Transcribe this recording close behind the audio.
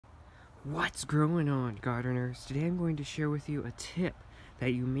What's growing on, gardeners? Today I'm going to share with you a tip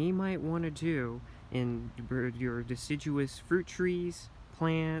that you might want to do in your deciduous fruit trees,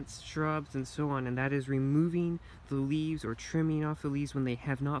 plants, shrubs, and so on, and that is removing the leaves or trimming off the leaves when they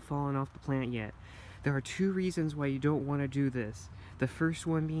have not fallen off the plant yet. There are two reasons why you don't want to do this. The first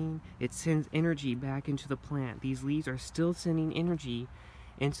one being it sends energy back into the plant. These leaves are still sending energy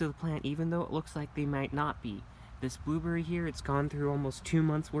into the plant even though it looks like they might not be. This blueberry here, it's gone through almost 2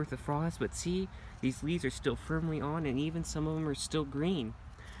 months worth of frost, but see, these leaves are still firmly on, and even some of them are still green.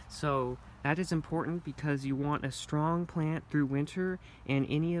 So that is important because you want a strong plant through winter, and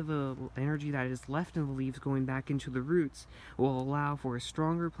any of the energy that is left in the leaves going back into the roots will allow for a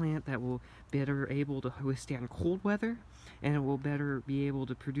stronger plant that will better able to withstand cold weather, and it will better be able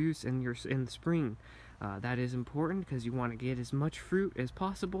to produce in the spring. That is important because you want to get as much fruit as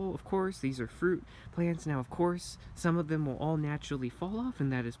possible. Of course, these are fruit plants. Now, of course, some of them will all naturally fall off,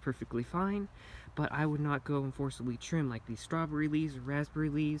 and that is perfectly fine. But I would not go and forcibly trim like these strawberry leaves or raspberry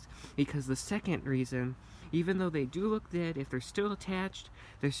leaves, because the second reason, even though they do look dead, if they're still attached,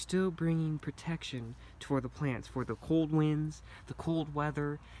 they're still bringing protection for the plants, for the cold winds, the cold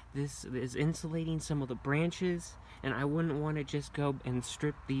weather. This is insulating some of the branches, and I wouldn't want to just go and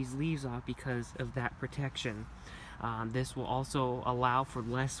strip these leaves off because of that protection. This will also allow for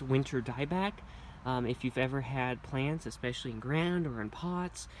less winter dieback. If you've ever had plants, especially in ground or in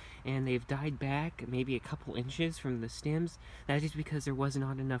pots, and they've died back maybe a couple inches from the stems, that is because there was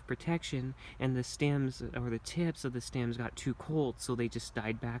not enough protection and the stems or the tips of the stems got too cold, so they just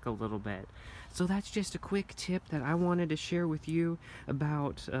died back a little bit. So that's just a quick tip that I wanted to share with you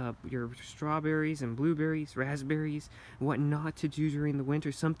about your strawberries and blueberries, raspberries, what not to do during the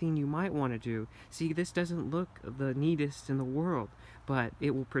winter, something you might want to do. See, this doesn't look the neatest in the world, but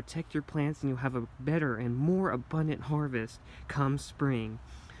it will protect your plants and you'll have a better and more abundant harvest come spring.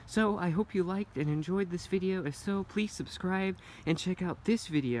 So I hope you liked and enjoyed this video. If so, please subscribe and check out this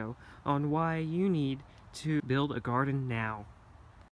video on why you need to build a garden now.